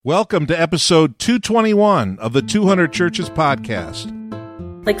Welcome to episode 221 of the 200 Churches podcast.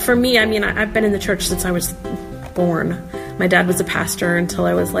 Like for me, I mean, I've been in the church since I was born. My dad was a pastor until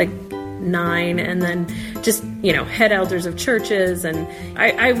I was like 9, and then just, head elders of churches. And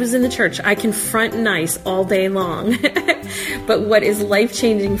I was in the church. I can front nice all day long. But what is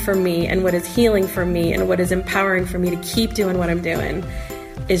life-changing for me and what is healing for me and what is empowering for me to keep doing what I'm doing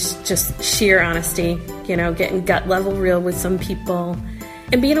is just sheer honesty, getting gut level real with some people.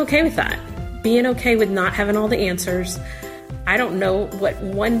 And being okay with that. Being okay with not having all the answers. I don't know what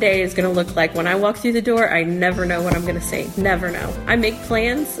one day is going to look like. When I walk through the door, I never know what I'm going to say. Never know. I make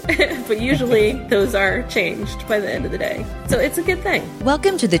plans, but usually those are changed by the end of the day. So it's a good thing.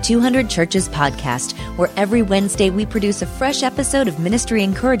 Welcome to the 200 Churches podcast, where every Wednesday we produce a fresh episode of ministry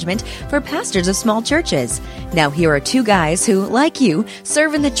encouragement for pastors of small churches. Now here are two guys who, like you,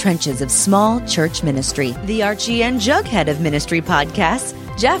 serve in the trenches of small church ministry. The Archie and Jughead of ministry podcasts,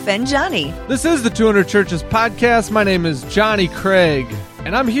 Jeff and Johnny. This is the 200 Churches podcast. My name is Johnny Craig,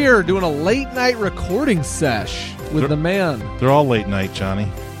 and I'm here doing a late night recording sesh with the man. They're all late night,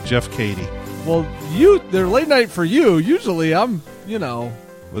 Johnny. Jeff Cady. Well, they're late night for you. Usually I'm,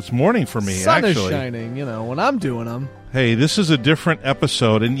 It's morning for me, sun actually. Is shining, when I'm doing them. Hey, this is a different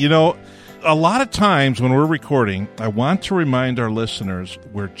episode, and a lot of times when we're recording, I want to remind our listeners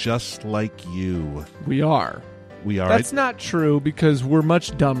we're just like you. We are. That's not true, because we're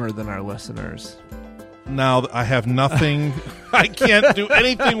much dumber than our listeners. Now, I have nothing. I can't do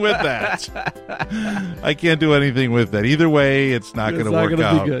anything with that. Either way, it's not going to work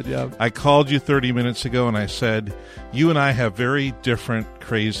out. Be good, yeah. I called you 30 minutes ago, and I said, you and I have very different,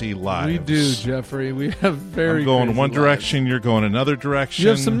 crazy lives. We do, Jeffrey. We have very I'm going crazy one lives. direction, you're going another direction. You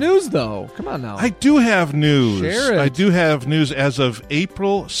have some news, though. Come on now. I do have news. Share it. I do have news. As of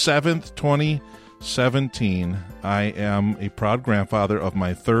April 7th, 2017, I am a proud grandfather of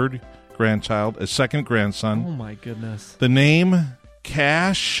my third grandchild, a second grandson. Oh, my goodness. The name,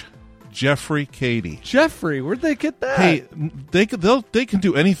 Cash Jeffrey Cady. Jeffrey, where'd they get that? Hey, they can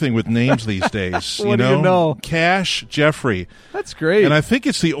do anything with names these days. What do you know? Cash Jeffrey. That's great. And I think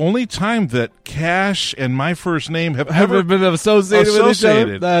it's the only time that Cash and my first name have ever been associated with each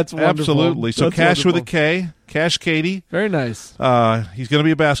other. That's wonderful. Absolutely. So That's Cash wonderful. with a K. Cash Cady. Very nice. He's going to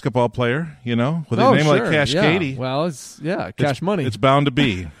be a basketball player, with a name like Cash Cady. Well, cash money. It's bound to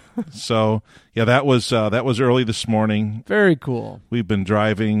be. So, that was early this morning. Very cool. We've been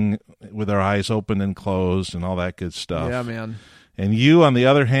driving with our eyes open and closed and all that good stuff. Yeah, man. And you, on the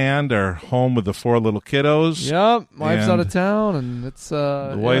other hand, are home with the 4 little kiddos. Yep. Wife's out of town, and it's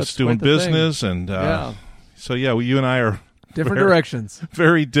the wife's doing business, and so you and I are different directions.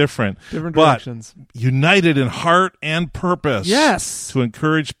 Very different. Different directions. But united in heart and purpose. Yes. To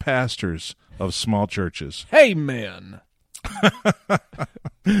encourage pastors of small churches. Amen.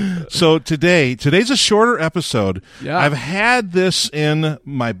 So today's a shorter episode. Yeah. I've had this in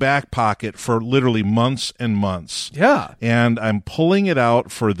my back pocket for literally months and months. Yeah. And I'm pulling it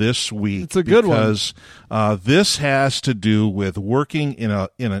out for this week. It's a good one. Because this has to do with working in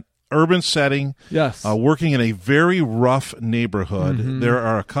an urban setting. Yes. Working in a very rough neighborhood. Mm-hmm. There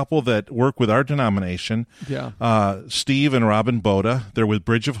are a couple that work with our denomination. Yeah. Steve and Robin Boda. They're with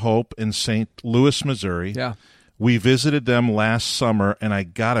Bridge of Hope in St. Louis, Missouri. Yeah. We visited them last summer, and I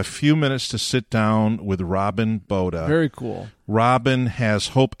got a few minutes to sit down with Robin Boda. Very cool. Robin has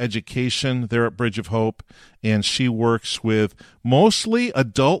Hope Education there at Bridge of Hope, and she works with mostly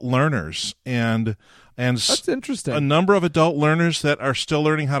adult learners and that's interesting. A number of adult learners that are still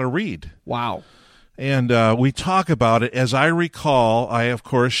learning how to read. Wow. And we talk about it. As I recall, I, of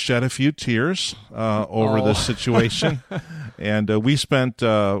course, shed a few tears over this situation. And we spent,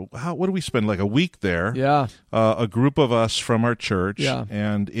 what did we spend, like a week there? Yeah. A group of us from our church. Yeah.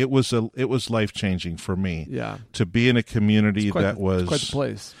 And it was life-changing for me. Yeah. To be in a community was... It's quite the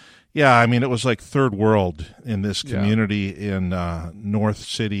place. Yeah, I mean, it was like third world in this community in North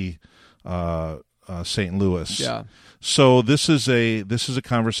City, St. Louis. Yeah. So this is a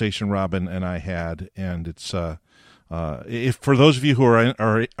conversation Robin and I had, and it's if for those of you who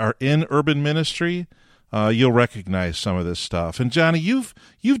are in urban ministry, you'll recognize some of this stuff. And Johnny, you've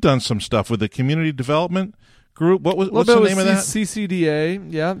done some stuff with the community development group. What's the name of that? CCDA.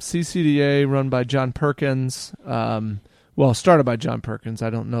 Yeah, CCDA, run by John Perkins. Started by John Perkins. I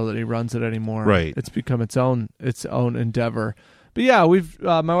don't know that he runs it anymore. Right. It's become its own endeavor. But yeah, we've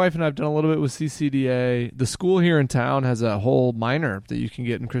my wife and I have done a little bit with CCDA. The school here in town has a whole minor that you can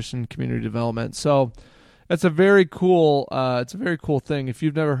get in Christian community development. So it's a very cool thing. If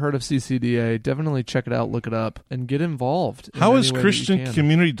you've never heard of CCDA, definitely check it out, look it up, and get involved. How is Christian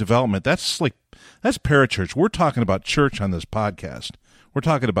community development? That's parachurch. We're talking about church on this podcast. We're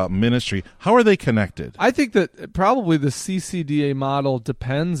talking about ministry. How are they connected? I think that probably the CCDA model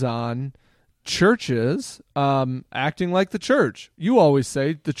depends on churches acting like the church. You always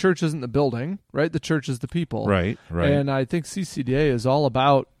say the church isn't the building, right? The church is the people. Right. And I think CCDA is all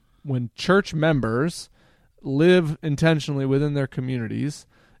about when church members live intentionally within their communities,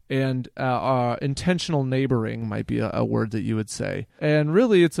 and intentional neighboring might be a word that you would say. And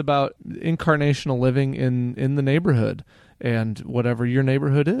really it's about incarnational living in the neighborhood, and whatever your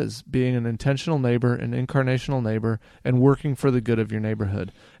neighborhood is, being an intentional neighbor, an incarnational neighbor, and working for the good of your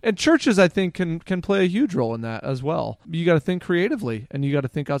neighborhood. And churches, I think, can play a huge role in that as well. You got to think creatively, and you got to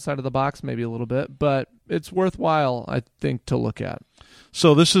think outside of the box maybe a little bit, but it's worthwhile, I think, to look at.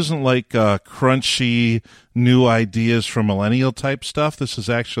 So this isn't like crunchy new ideas from millennial type stuff. This is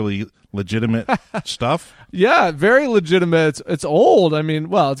actually legitimate stuff. Yeah, very legitimate. It's old. I mean,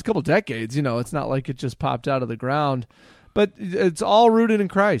 well, it's a couple decades. It's not like it just popped out of the ground. But it's all rooted in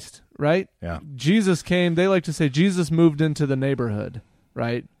Christ, right? Yeah. Jesus came. They like to say Jesus moved into the neighborhood,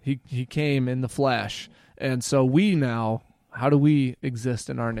 right? He came in the flesh. And so how do we exist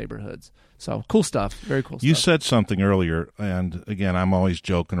in our neighborhoods? So cool stuff. Very cool stuff. You said something earlier, and again, I'm always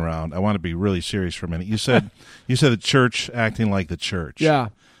joking around. I want to be really serious for a minute. You said the church acting like the church. Yeah.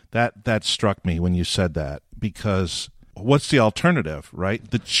 That struck me when you said that, because what's the alternative,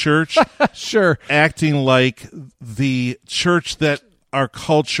 right? The church sure. acting like the church that our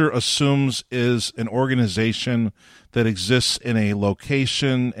culture assumes is an organization that exists in a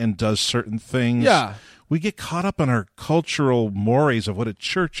location and does certain things. Yeah. We get caught up in our cultural mores of what a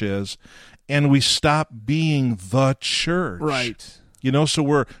church is, and we stop being the church. Right. So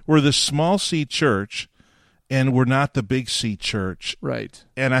we're the small C church, and we're not the big C church. Right.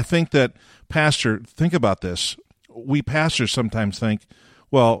 And I think that, Pastor, think about this. We pastors sometimes think,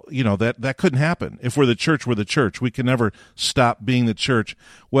 well, that couldn't happen. If we're the church, we're the church. We can never stop being the church.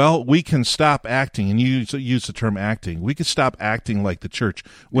 Well, we can stop acting, and you use the term acting. We can stop acting like the church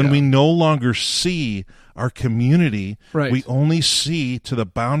when we no longer see our community. Right. We only see to the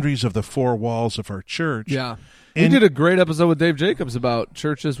boundaries of the four walls of our church. Yeah. And we did a great episode with Dave Jacobs about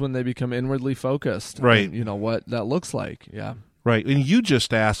churches when they become inwardly focused. Right. And, what that looks like. Yeah. Right. And you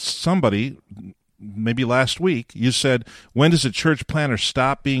just asked somebody, maybe last week, you said, when does a church planter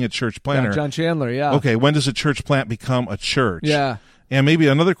stop being a church planter? Yeah, John Chandler, yeah. Okay, when does a church plant become a church? Yeah. And maybe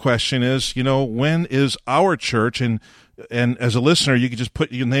another question is, when is our church, and as a listener, you could just put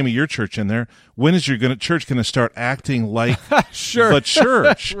the name of your church in there, when is your church going to start acting like sure. the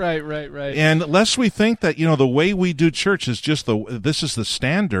church? Right. And lest we think that, the way we do church is just this is the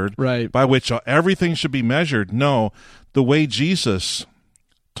standard by which everything should be measured. No, the way Jesus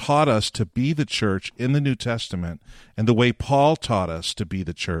taught us to be the church in the New Testament, and the way Paul taught us to be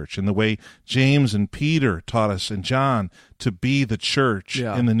the church, and the way James and Peter taught us, and John, to be the church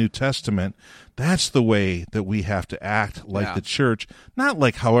in the New Testament, that's the way that we have to act like the church, not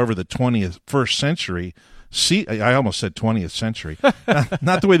like however the 21st century I almost said 20th century.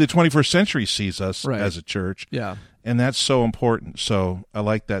 Not the way the 21st century sees us as a church. Yeah. And that's so important. So I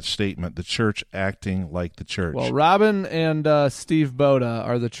like that statement, the church acting like the church. Well, Robin and Steve Boda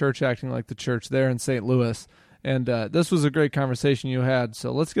are the church acting like the church there in St. Louis. And this was a great conversation you had.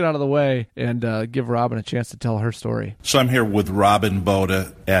 So let's get out of the way and give Robin a chance to tell her story. So I'm here with Robin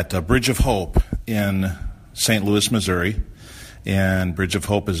Boda at Bridge of Hope in St. Louis, Missouri. And Bridge of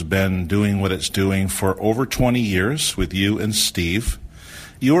Hope has been doing what it's doing for over 20 years with you and Steve.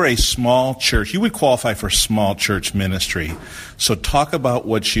 You're a small church. You would qualify for small church ministry. So talk about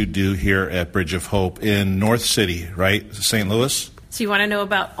what you do here at Bridge of Hope in North City, right? St. Louis? So you want to know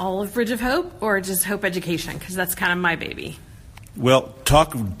about all of Bridge of Hope or just Hope Education? Because that's kind of my baby. Well,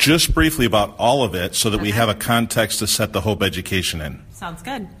 talk just briefly about all of it so that we have a context to set the Hope Education in. Sounds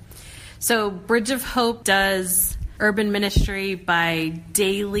good. So Bridge of Hope does urban ministry by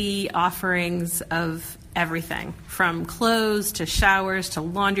daily offerings of everything from clothes to showers to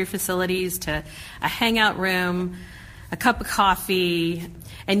laundry facilities to a hangout room, a cup of coffee,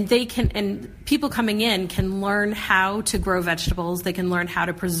 and people coming in can learn how to grow vegetables. They can learn how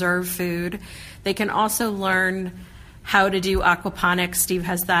to preserve food. They can also learn how to do aquaponics. Steve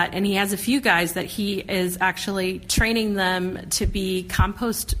has that, and he has a few guys that he is actually training them to be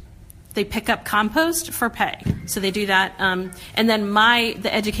compost. They pick up compost for pay. So they do that. And then the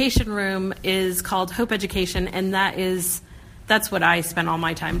education room is called Hope Education, and that's what I spend all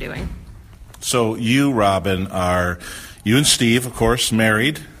my time doing. So you, Robin, you and Steve, of course,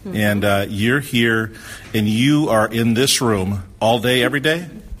 married, and you're here, and you are in this room all day, every day?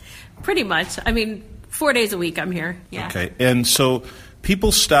 Pretty much. 4 days a week I'm here. Yeah. Okay. And so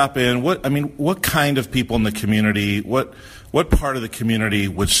people stop in. What kind of people in the community? What what part of the community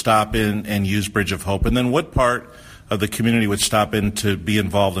would stop in and use Bridge of Hope? And then what part of the community would stop in to be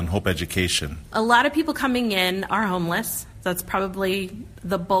involved in Hope Education? A lot of people coming in are homeless. That's probably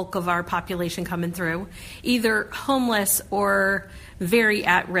the bulk of our population coming through. Either homeless or very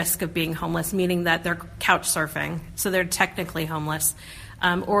at risk of being homeless, meaning that they're couch surfing, so they're technically homeless,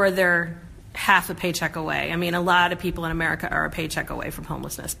 or they're half a paycheck away. I mean, a lot of people in America are a paycheck away from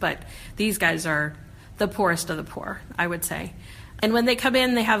homelessness, but these guys are the poorest of the poor, I would say. And when they come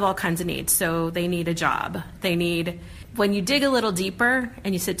in, they have all kinds of needs. So they need a job. When you dig a little deeper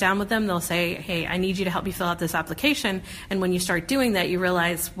and you sit down with them, they'll say, hey, I need you to help me fill out this application. And when you start doing that, you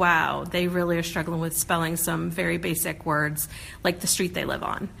realize, wow, they really are struggling with spelling some very basic words, like the street they live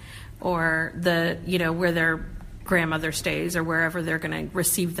on, or where their grandmother stays, or wherever they're going to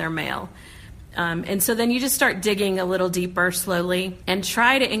receive their mail. And so then you just start digging a little deeper slowly and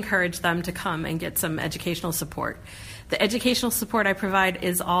try to encourage them to come and get some educational support. The educational support I provide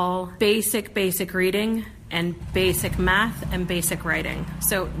is all basic reading and basic math and basic writing.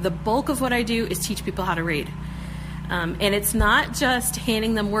 So the bulk of what I do is teach people how to read. And it's not just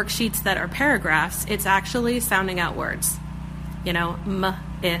handing them worksheets that are paragraphs, it's actually sounding out words. M,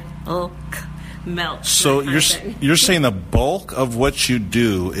 I, L, K. Milk. So you're saying the bulk of what you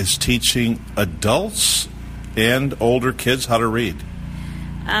do is teaching adults and older kids how to read?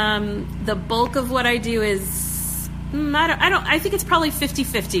 The bulk of what I do is I think it's probably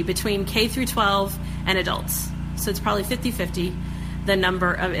 50-50 between K through 12 and adults. So it's probably 50-50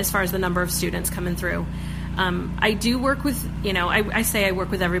 as far as the number of students coming through. I do work with, I say I work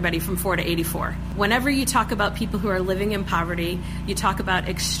with everybody from 4 to 84. Whenever you talk about people who are living in poverty, you talk about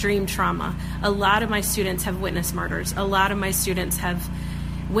extreme trauma. A lot of my students have witnessed murders. A lot of my students have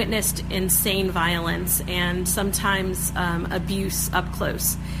witnessed insane violence and sometimes abuse up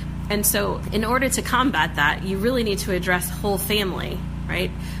close. And so in order to combat that, you really need to address whole family,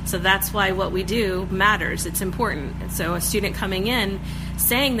 right? So that's why what we do matters. It's important. And so a student coming in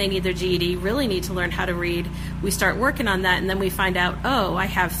saying they need their GED, really need to learn how to read, we start working on that, and then we find out, oh, I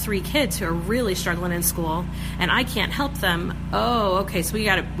have 3 kids who are really struggling in school, and I can't help them. Oh, okay, so we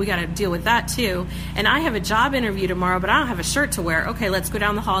got to deal with that too. And I have a job interview tomorrow, but I don't have a shirt to wear. Okay, let's go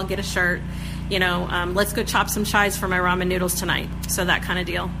down the hall and get a shirt. Let's go chop some chives for my ramen noodles tonight. So that kind of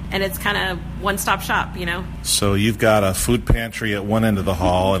deal. And it's kind of one-stop shop, So you've got a food pantry at one end of the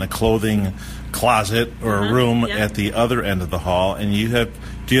hall and a clothing closet or a room at the other end of the hall. And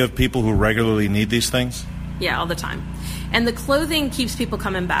do you have people who regularly need these things? Yeah, all the time. And the clothing keeps people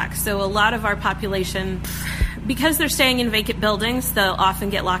coming back. So a lot of our population, because they're staying in vacant buildings, they'll often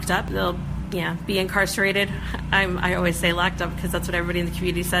get locked up. They'll be incarcerated. I always say locked up because that's what everybody in the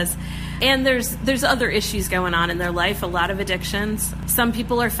community says. And there's other issues going on in their life, a lot of addictions. Some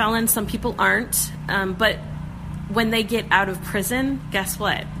people are felons, some people aren't. But when they get out of prison, guess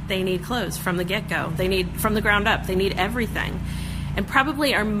what? They need clothes from the get-go. They need, from the ground up, they need everything. And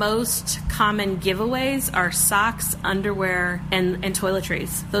probably our most common giveaways are socks, underwear, and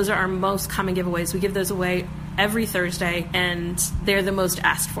toiletries. Those are our most common giveaways. We give those away every Thursday, and they're the most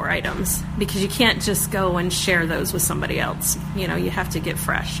asked for items because you can't just go and share those with somebody else. You have to get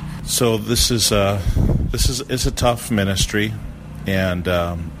fresh. So it's a tough ministry, and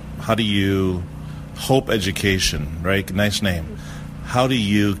how do you Hope Education, right? Nice name. How do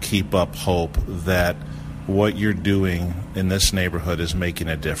you keep up hope that what you're doing in this neighborhood is making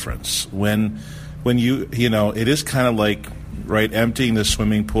a difference? When it is kind of like, right, emptying the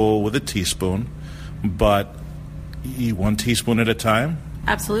swimming pool with a teaspoon, but 1 teaspoon at a time?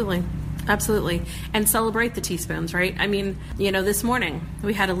 Absolutely. And celebrate the teaspoons, right? I mean, this morning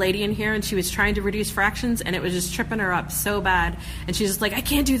we had a lady in here and she was trying to reduce fractions and it was just tripping her up so bad. And she's just like, I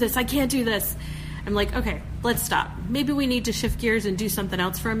can't do this. I'm like, okay, let's stop. Maybe we need to shift gears and do something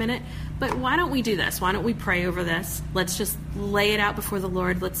else for a minute. But why don't we do this? Why don't we pray over this? Let's just lay it out before the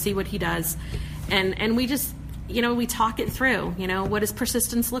Lord. Let's see what he does. And we just, we talk it through. What does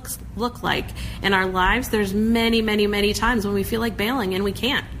persistence look like in our lives? There's many, many, many times when we feel like bailing and we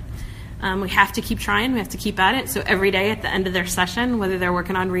can't. We have to keep trying. We have to keep at it. So every day at the end of their session, whether they're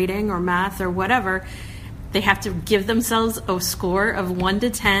working on reading or math or whatever, they have to give themselves a score of 1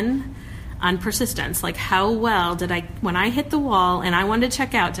 to 10 on persistence. Like, how well did I, when I hit the wall and I wanted to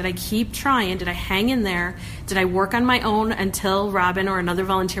check out, did I keep trying? Did I hang in there? Did I work on my own until Robin or another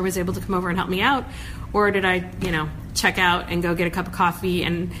volunteer was able to come over and help me out? Or did I, check out and go get a cup of coffee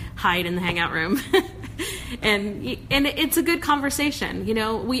and hide in the hangout room? And it's a good conversation.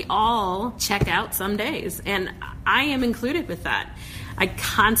 We all check out some days, and I am included with that. I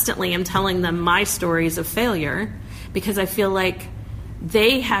constantly am telling them my stories of failure because I feel like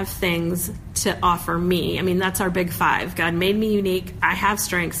They have things to offer me. I mean, that's our big five. God made me unique. I have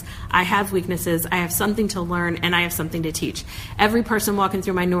strengths. I have weaknesses. I have something to learn, and I have something to teach. Every person walking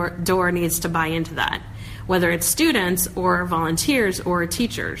through my door needs to buy into that, whether it's students or volunteers or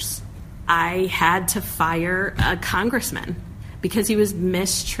teachers. I had to fire a congressman because he was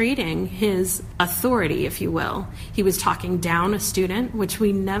mistreating his authority, if you will. He was talking down a student, which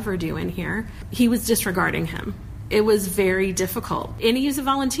we never do in here. He was disregarding him. It was very difficult. And he's a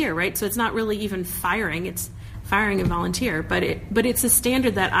volunteer, right? So it's not really even firing, it's firing a volunteer. But it's a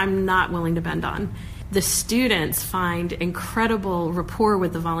standard that I'm not willing to bend on. The students find incredible rapport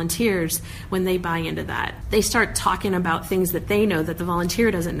with the volunteers when they buy into that. They start talking about things that they know that the volunteer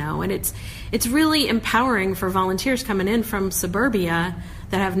doesn't know. And it's really empowering for volunteers coming in from suburbia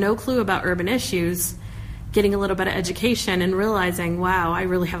that have no clue about urban issues, getting a little bit of education and realizing, wow, I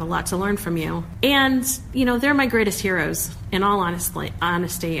really have a lot to learn from you. And, they're my greatest heroes, in all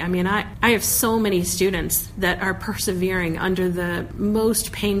honesty. I mean, I have so many students that are persevering under the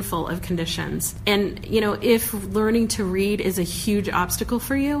most painful of conditions. And, if learning to read is a huge obstacle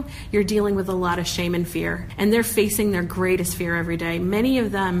for you, you're dealing with a lot of shame and fear. And they're facing their greatest fear every day. Many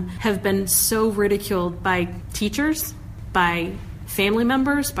of them have been so ridiculed by teachers, by family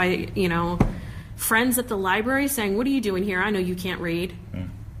members, by, friends at the library saying, what are you doing here? I know you can't read.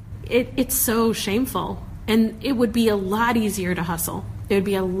 It's so shameful. And it would be a lot easier to hustle. It would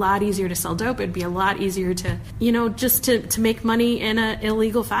be a lot easier to sell dope. It would be a lot easier to, just to make money in an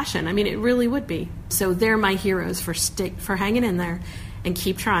illegal fashion. I mean, it really would be. So they're my heroes for hanging in there and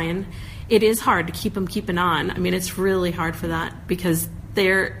keep trying. It is hard to keep them keeping on. I mean, it's really hard for that because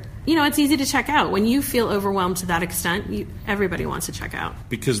it's easy to check out. When you feel overwhelmed to that extent, everybody wants to check out.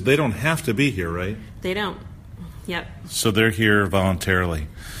 Because they don't have to be here, right? They don't. Yep. So they're here voluntarily.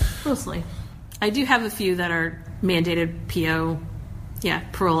 Mostly. I do have a few that are mandated PO. Yeah,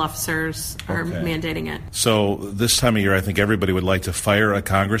 parole officers are mandating it. So this time of year, I think everybody would like to fire a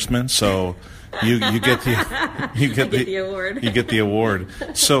congressman. So you get the award. You get the award.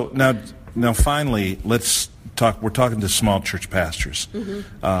 So now finally, let's talk. We're talking to small church pastors,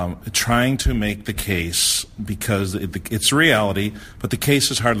 trying to make the case, because it's reality, but the case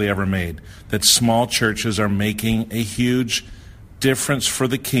is hardly ever made, that small churches are making a huge difference for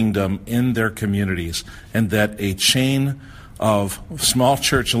the kingdom in their communities, and that a chain of small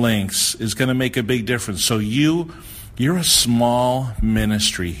church links is going to make a big difference. So you're a small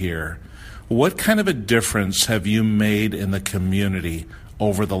ministry here. What kind of a difference have you made in the community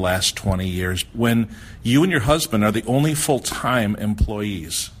over the last 20 years when you and your husband are the only full-time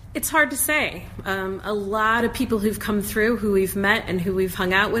employees? It's hard to say. A lot of people who've come through, who we've met and who we've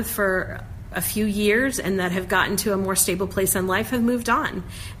hung out with for a few years and that have gotten to a more stable place in life have moved on.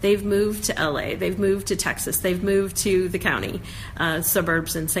 They've moved to LA, they've moved to Texas, they've moved to the county,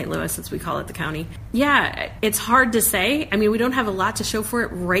 suburbs in St. Louis, as we call it, the county. Yeah, it's hard to say. I mean, we don't have a lot to show for it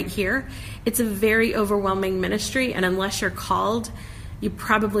right here. It's a very overwhelming ministry, and unless you're called, you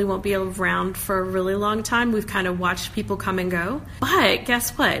probably won't be around for a really long time. We've kind of watched people come and go. But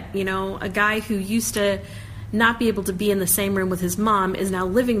guess what? A guy who used to not be able to be in the same room with his mom is now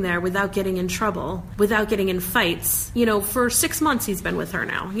living there without getting in trouble, without getting in fights. For 6 months he's been with her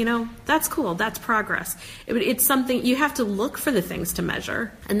now. That's cool. That's progress. It's something you have to look for, the things to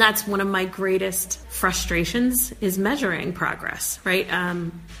measure. And that's one of my greatest frustrations, is measuring progress, right?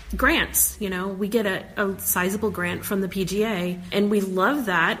 Grants, we get a sizable grant from the PGA, and we love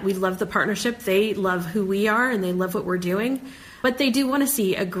that. We love the partnership. They love who we are and they love what we're doing. But they do want to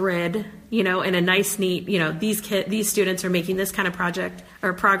see a grid, and a nice, neat, these students are making this kind of project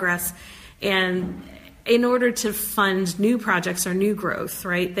or progress. And in order to fund new projects or new growth,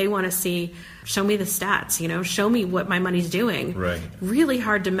 right, they want to see, show me the stats, show me what my money's doing. Right. Really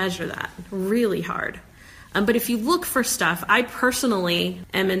hard to measure that. Really hard. But if you look for stuff, I personally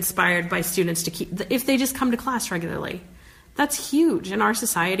am inspired by students to if they just come to class regularly. That's huge in our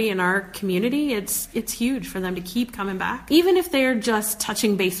society, in our community. It's huge for them to keep coming back. Even if they're just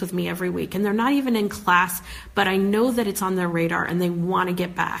touching base with me every week and they're not even in class, but I know that it's on their radar and they want to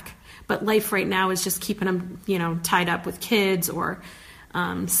get back. But life right now is just keeping them, tied up with kids or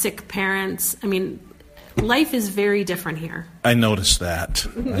sick parents. I mean, life is very different here. I noticed that.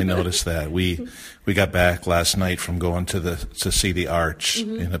 We got back last night from going to see the Arch,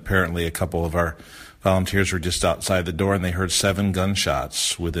 and apparently a couple of our volunteers were just outside the door and they heard 7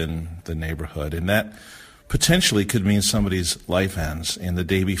 gunshots within the neighborhood. And that potentially could mean somebody's life ends. And the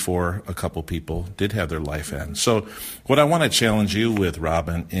day before, a couple people did have their life end. So what I want to challenge you with,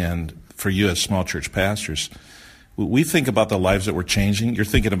 Robin, and for you as small church pastors, we think about the lives that we're changing. You're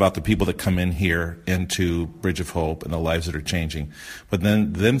thinking about the people that come in here into Bridge of Hope and the lives that are changing. But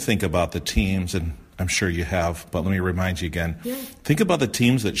then think about the teams, and I'm sure you have, but let me remind you again. Yeah. Think about the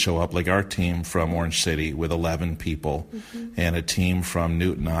teams that show up, like our team from Orange City with 11 people, and a team from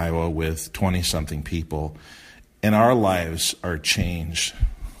Newton, Iowa with 20-something people. And our lives are changed.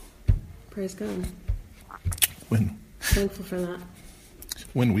 Praise God. When Thankful for that.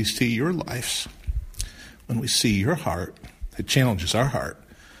 when we see your lives, when we see your heart, it challenges our heart.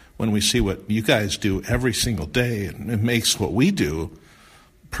 When we see what you guys do every single day, and it makes what we do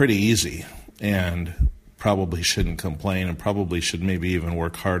pretty easy, and probably shouldn't complain, and probably should maybe even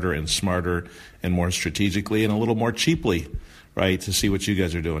work harder and smarter and more strategically and a little more cheaply, right, to see what you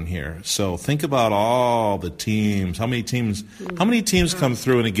guys are doing here. So think about all the teams. How many teams come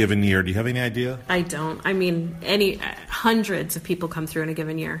through in a given year? Do you have any idea? I don't. I mean, hundreds of people come through in a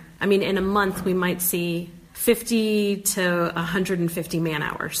given year. I mean, in a month, we might see 50 to 150 man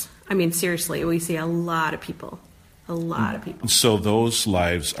hours. I mean, seriously, we see a lot of people. A lot of people. So those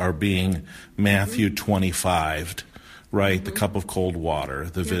lives are being Matthew 25'd, right? The cup of cold water,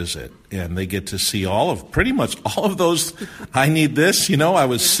 the visit. And they get to see pretty much all of those. I need this, I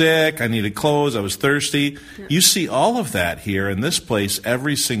was sick, I needed clothes, I was thirsty. Yeah. You see all of that here in this place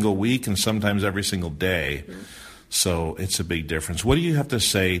every single week and sometimes every single day. Yeah. So it's a big difference. What do you have to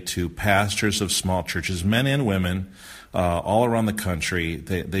say to pastors of small churches, men and women, all around the country?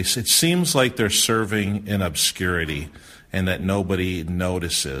 It seems like they're serving in obscurity and that nobody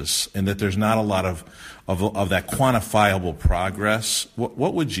notices and that there's not a lot of that quantifiable progress.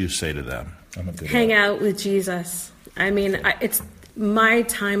 What would you say to them? Hang out with Jesus. I mean, it's my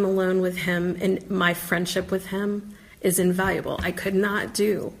time alone with him and my friendship with him is invaluable. I could not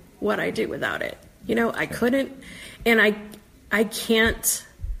do what I do without it. I couldn't, and I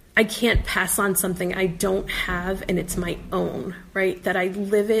can't pass on something I don't have and it's my own, right? That I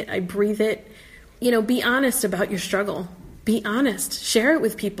live it, I breathe it. Be honest about your struggle. Be honest. Share it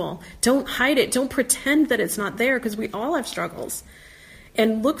with people. Don't hide it. Don't pretend that it's not there, because we all have struggles.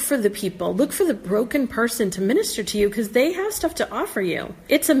 And look for the people. Look for the broken person to minister to you, because they have stuff to offer you.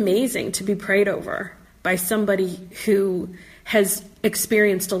 It's amazing to be prayed over by somebody who has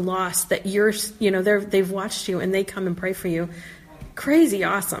experienced a loss that they've watched you and they come and pray for you. Crazy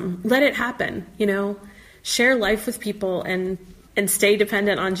awesome. Let it happen. Share life with people and stay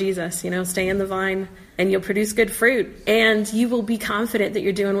dependent on Jesus. Stay in the vine and you'll produce good fruit, and you will be confident that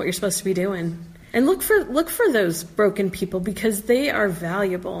you're doing what you're supposed to be doing. And look for those broken people, because they are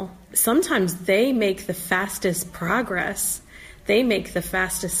valuable. Sometimes they make the fastest progress. They make the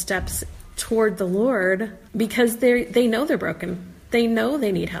fastest steps toward the Lord, because they know they're broken. They know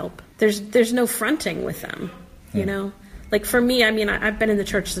they need help. There's no fronting with them, Like for me, I mean, I've been in the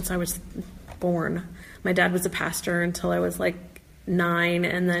church since I was born. My dad was a pastor until I was like 9,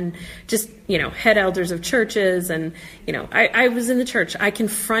 and then just, head elders of churches. And, I was in the church. I can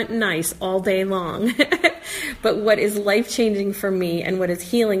front nice all day long. But what is life-changing for me, and what is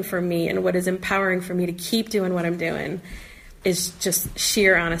healing for me, and what is empowering for me to keep doing what I'm doing is just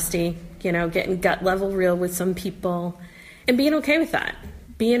sheer honesty, getting gut level real with some people and being okay with that.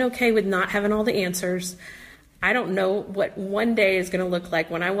 Being okay with not having all the answers. I don't know what one day is going to look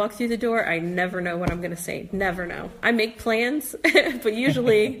like. When I walk through the door, I never know what I'm going to say. Never know. I make plans, but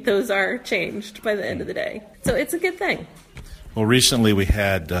usually those are changed by the end of the day. So it's a good thing. Well, recently we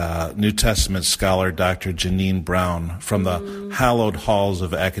had New Testament scholar Dr. Janine Brown from the hallowed halls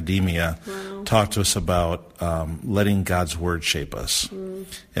of academia talk to us about letting God's Word shape us.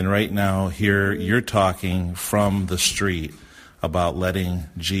 And right now here you're talking from the street about letting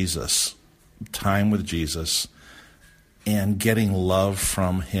Jesus, time with Jesus, and getting love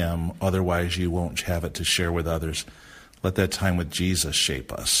from him. Otherwise you won't have it to share with others. Let that time with Jesus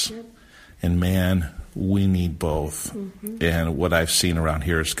shape us. Yep. And man, we need both. And what I've seen around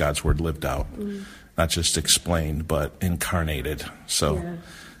here is God's Word lived out. Not just explained, but incarnated. So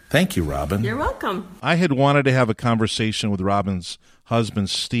thank you, Robin. You're welcome. I had wanted to have a conversation with Robin's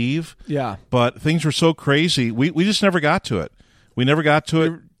husband, Steve. Yeah. But things were so crazy. We just never got to it. We never got to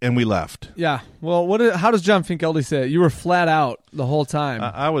it, and we left. Yeah. Well, how does John Finkeldy say it? You were flat out the whole time.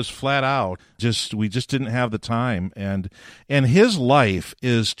 I was flat out. We just didn't have the time. And his life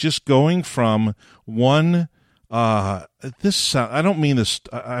is just going from one, I don't mean this,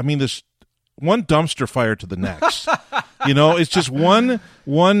 I mean this, one dumpster fire to the next. It's just one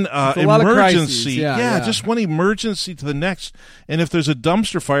emergency. Yeah, just one emergency to the next. And if there's a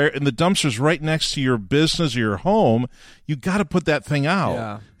dumpster fire and the dumpster's right next to your business or your home, you got to put that thing out.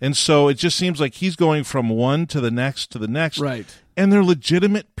 Yeah. And so it just seems like he's going from one to the next to the next. Right. And they're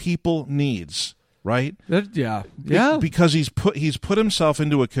legitimate people needs. right? Yeah. Because he's put himself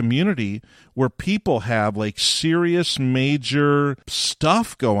into a community where people have like serious major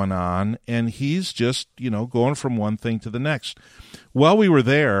stuff going on, and he's just, going from one thing to the next. While we were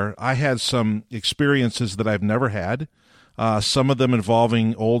there, I had some experiences that I've never had. Some of them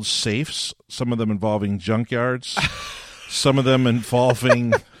involving old safes, some of them involving junkyards, some of them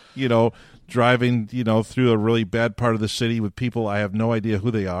involving, driving, through a really bad part of the city with people I have no idea who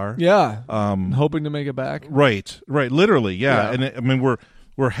they are. Yeah. Hoping to make it back. Right. Literally, yeah. And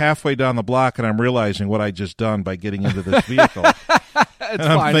we're halfway down the block, and I'm realizing what I just done by getting into this vehicle. It's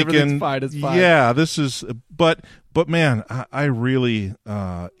fine. Everything's fine. It's fine. Yeah, this is. But man, I really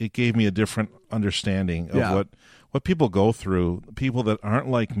it gave me a different understanding of what people go through. People that aren't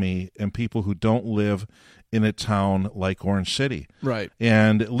like me, and people who don't live in a town like Orange City. Right.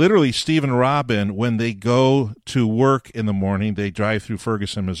 And literally, Steve and Robin, when they go to work in the morning, they drive through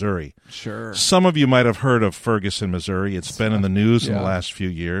Ferguson, Missouri. Sure. Some of you might have heard of Ferguson, Missouri. It's been in the news in the last few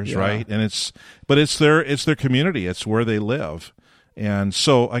years, right? And it's their community. It's where they live. And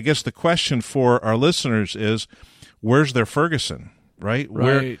so I guess the question for our listeners is, where's their Ferguson? Right?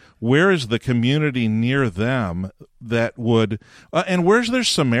 Where is the community near them that would, and where's their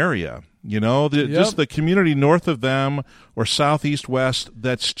Samaria? Just the community north of them or southeast west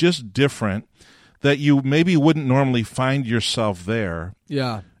that's just different, that you maybe wouldn't normally find yourself there.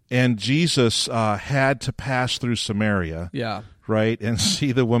 Yeah. And Jesus had to pass through Samaria. Yeah. Right? And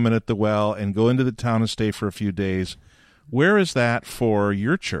see the woman at the well and go into the town and stay for a few days. Where is that for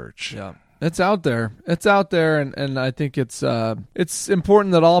your church? Yeah. It's out there. And I think it's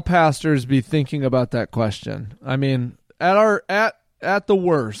important that all pastors be thinking about that question. I mean, at the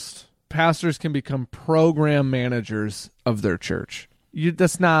worst, pastors can become program managers of their church.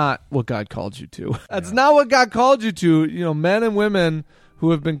 That's not what God called you to. That's not what God called you to. Men and women who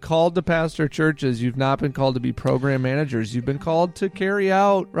have been called to pastor churches, you've not been called to be program managers. You've been called to carry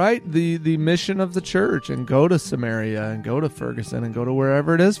out, right, the mission of the church and go to Samaria and go to Ferguson and go to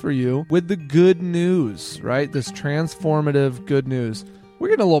wherever it is for you with the good news, right? This transformative good news. We're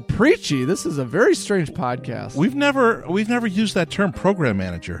getting a little preachy. This is a very strange podcast. We've never used that term, program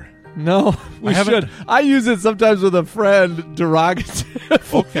manager. No, we should. I use it sometimes with a friend,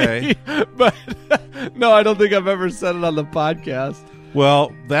 derogatively. Okay. But no, I don't think I've ever said it on the podcast.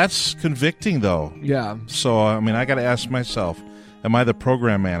 Well, that's convicting, though. Yeah. So, I got to ask myself, am I the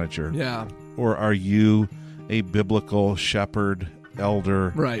program manager? Yeah. Or are you a biblical shepherd,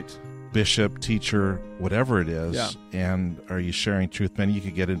 elder, right, bishop, teacher, whatever it is? Yeah. And are you sharing truth? Man, you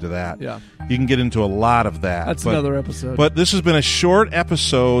could get into that. Yeah. You can get into a lot of that. That's another episode. But this has been a short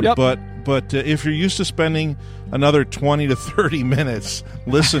episode, Yep. But if you're used to spending another 20 to 30 minutes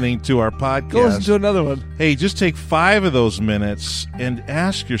listening to our podcast, go listen to another one. Hey, just take 5 of those minutes and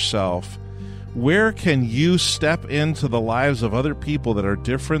ask yourself, where can you step into the lives of other people that are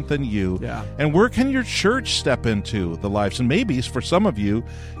different than you? Yeah. And where can your church step into the lives? And maybe for some of you,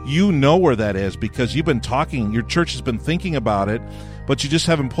 you know where that is because you've been talking, your church has been thinking about it, but you just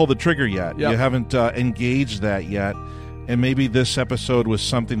haven't pulled the trigger yet. Yep. You haven't engaged that yet. And maybe this episode was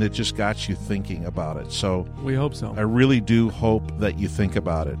something that just got you thinking about it. So we hope so. I really do hope that you think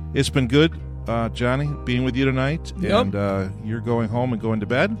about it. It's been good, Johnny, being with you tonight. Yep. And you're going home and going to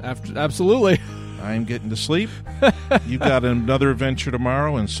bed. Absolutely. I'm getting to sleep. You've got another adventure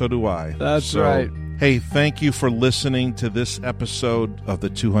tomorrow, and so do I. That's right. Hey, thank you for listening to this episode of the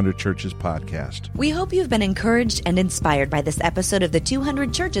 200 Churches podcast. We hope you've been encouraged and inspired by this episode of the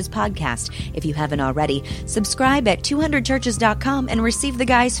 200 Churches podcast. If you haven't already, subscribe at 200churches.com and receive the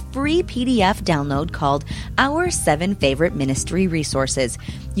guy's free PDF download called Our 7 Favorite Ministry Resources.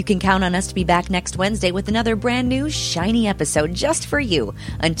 You can count on us to be back next Wednesday with another brand new, shiny episode just for you.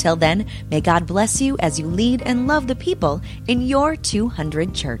 Until then, may God bless you as you lead and love the people in your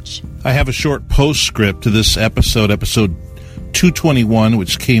 200 church. I have a short postscript to this episode 221,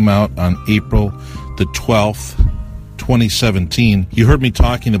 which came out on April the 12th, 2017. You heard me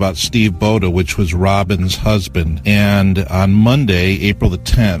talking about Steve Boda, which was Robin's husband. And on Monday, April the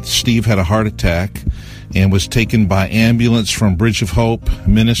 10th, Steve had a heart attack and was taken by ambulance from Bridge of Hope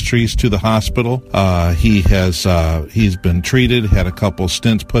Ministries to the hospital. He's been treated, had a couple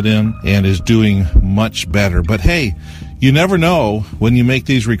stents put in, and is doing much better. But hey, you never know when you make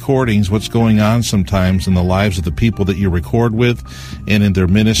these recordings what's going on sometimes in the lives of the people that you record with and in their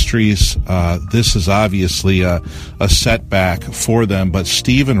ministries. This is obviously a setback for them, but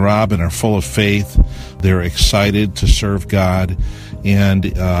Steve and Robin are full of faith. They're excited to serve God.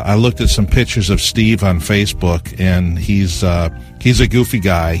 And I looked at some pictures of Steve on Facebook, and he's a goofy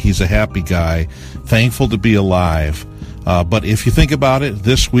guy. He's a happy guy, thankful to be alive. But if you think about it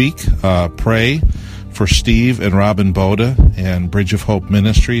this week, pray for Steve and Robin Boda and Bridge of Hope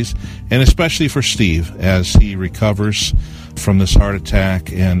Ministries, and especially for Steve as he recovers from this heart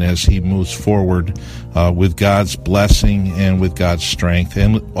attack and as he moves forward with God's blessing and with God's strength,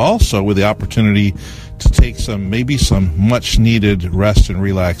 and also with the opportunity to take some much needed rest and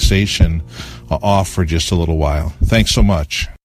relaxation off for just a little while. Thanks so much.